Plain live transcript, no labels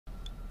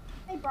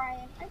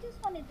Brian. I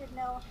just wanted to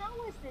know, how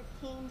was the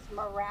team's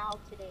morale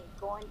today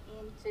going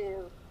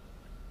into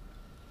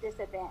this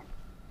event?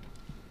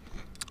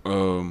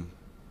 Um,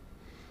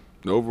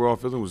 the overall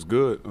feeling was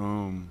good.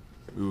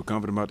 We were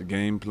confident about the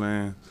game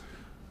plan.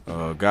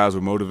 Guys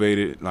were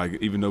motivated.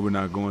 Like even though we're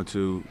not going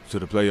to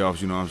the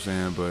playoffs, you know what I'm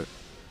saying. But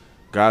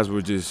guys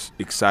were just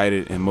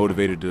excited and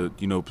motivated to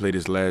play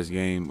this last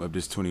game of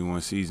this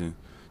 21 season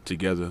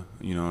together.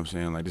 You know what I'm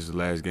saying. Like this is the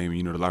last game.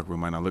 And, the locker room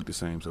might not look the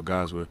same. So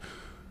guys were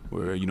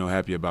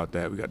happy about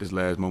that. We got this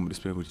last moment to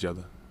spend with each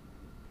other.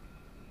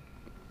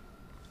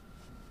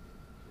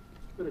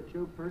 For the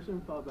Joe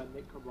person, followed by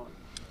Nick Carbone.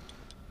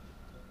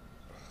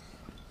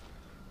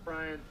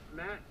 Brian,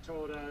 Matt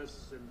told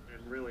us, and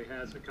really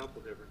has a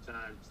couple different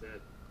times, that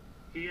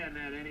he hadn't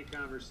had any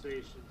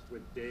conversations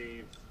with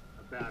Dave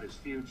about his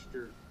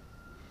future.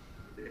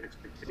 The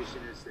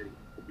expectation is that he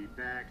will be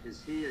back.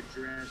 Has he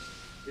addressed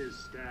his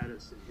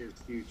status and his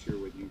future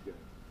with you guys?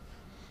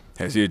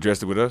 Has he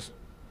addressed it with us?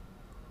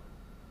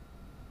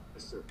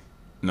 Yes, sir.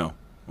 No.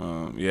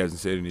 He hasn't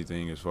said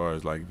anything as far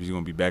as like if he's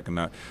gonna be back or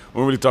not. We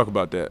don't really talk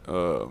about that.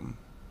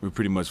 We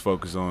pretty much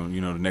focus on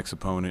the next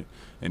opponent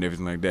and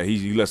everything like that.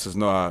 He lets us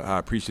know how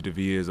appreciative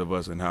he is of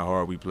us and how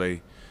hard we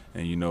play,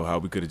 and how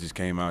we could have just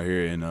came out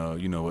here and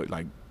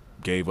like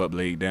gave up,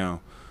 laid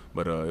down.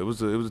 But it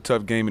was a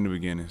tough game in the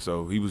beginning,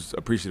 so he was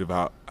appreciative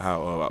of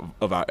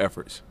our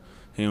efforts.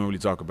 He don't really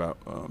talk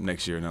about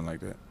next year or nothing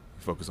like that.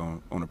 He focus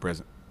on the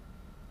present.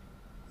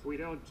 If we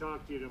don't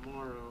talk to you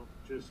tomorrow,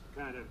 just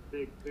kind of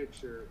big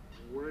picture,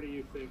 where do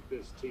you think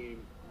this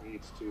team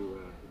needs to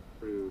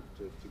improve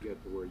to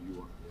get to where you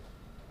want to be?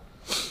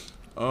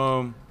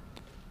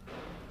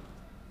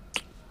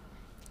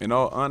 In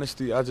all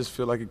honesty, I just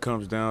feel like it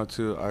comes down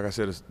to, like I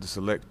said, the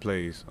select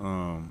plays,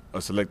 a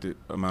selected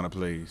amount of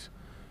plays,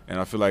 and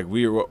I feel like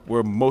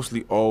we're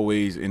mostly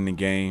always in the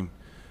game,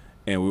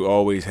 and we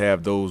always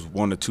have those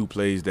 1 or 2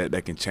 plays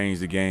that can change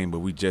the game, but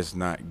we just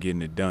not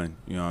getting it done.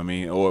 You know what I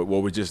mean? Or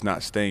we're just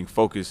not staying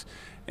focused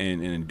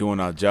and doing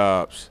our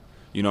jobs.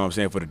 You know what I'm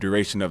saying, for the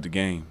duration of the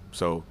game.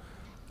 So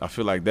I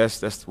feel like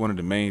that's one of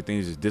the main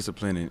things is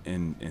discipline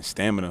and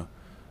stamina,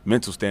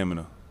 mental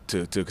stamina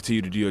to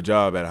continue to do your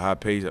job at a high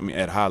pace. I mean,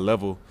 at a high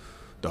level,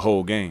 the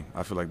whole game.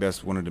 I feel like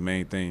that's one of the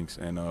main things,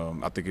 and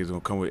I think it's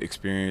gonna come with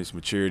experience,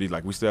 maturity.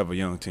 Like we still have a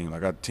young team.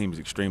 Like our team is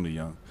extremely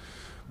young,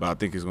 but I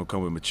think it's gonna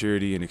come with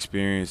maturity and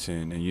experience,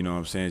 and you know what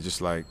I'm saying.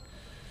 Just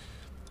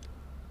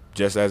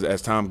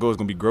as time goes, it's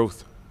gonna be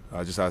growth.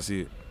 Just how I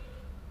see it.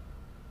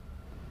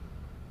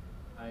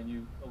 And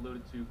you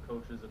alluded to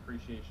coach's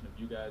appreciation of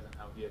you guys and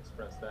how he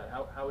expressed that.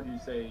 How would you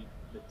say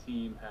the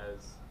team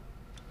has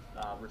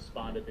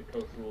responded to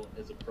Coach Rule and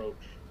his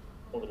approach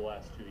over the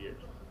last 2 years?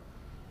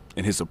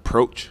 And his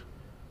approach.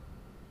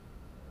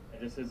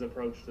 And just his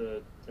approach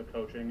to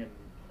coaching and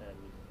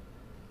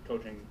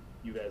coaching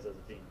you guys as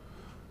a team.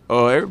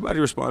 Everybody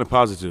responded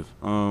positive.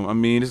 I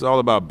mean, it's all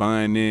about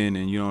buying in,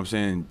 and you know what I'm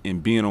saying,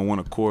 and being on one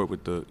accord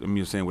with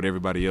with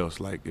everybody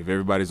else. Like if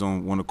everybody's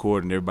on one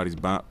accord and everybody's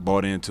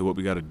bought into what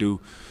we got to do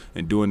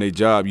and doing their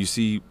job, you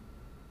see,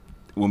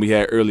 when we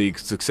had early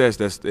success,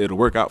 it'll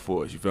work out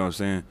for us. You feel what I'm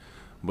saying?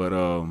 But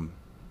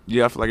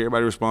yeah, I feel like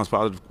everybody responds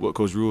positive to what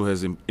Coach Rule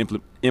has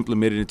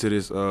implemented into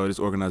this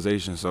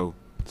organization. So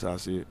that's how I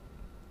see it.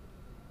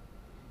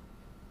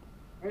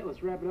 All right,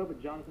 let's wrap it up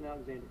with Jonathan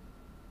Alexander.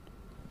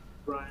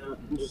 Brian,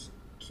 I'm just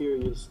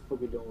curious.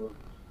 Hope you're doing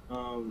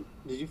well.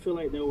 Did you feel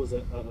like there was I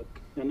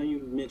know you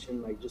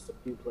mentioned like just a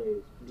few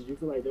plays. Did you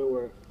feel like there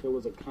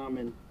was a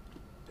common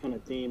kind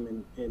of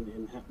theme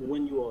in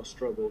when you all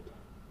struggled?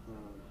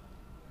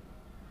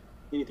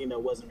 Anything that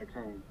wasn't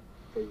occurring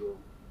for you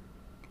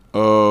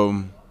all?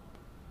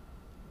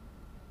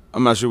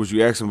 I'm not sure what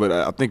you're asking, but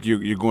I think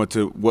you're going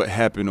to what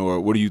happened, or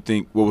what do you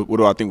think? What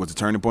do I think was the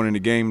turning point in the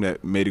game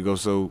that made it go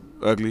so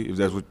ugly? If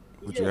that's what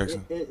you're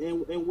asking.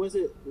 And was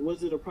it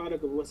a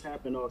product of what's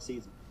happened all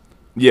season?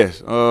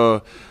 Yes.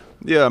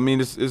 Yeah. I mean,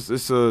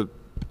 it's a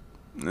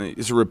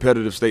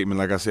repetitive statement.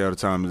 Like I say all the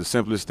time, the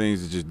simplest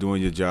things is just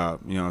doing your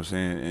job. You know what I'm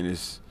saying?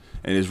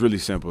 And it's really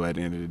simple at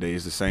the end of the day.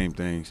 It's the same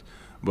things,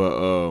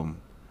 but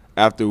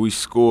after we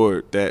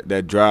scored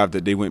that drive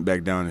that they went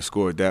back down and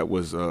scored, that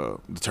was the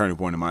turning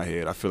point in my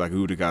head. I feel like we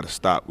would have got a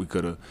stop.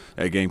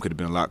 That game could have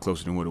been a lot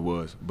closer than what it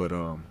was. But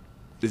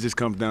it just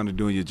comes down to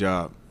doing your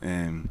job,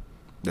 and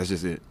that's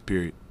just it.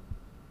 Period.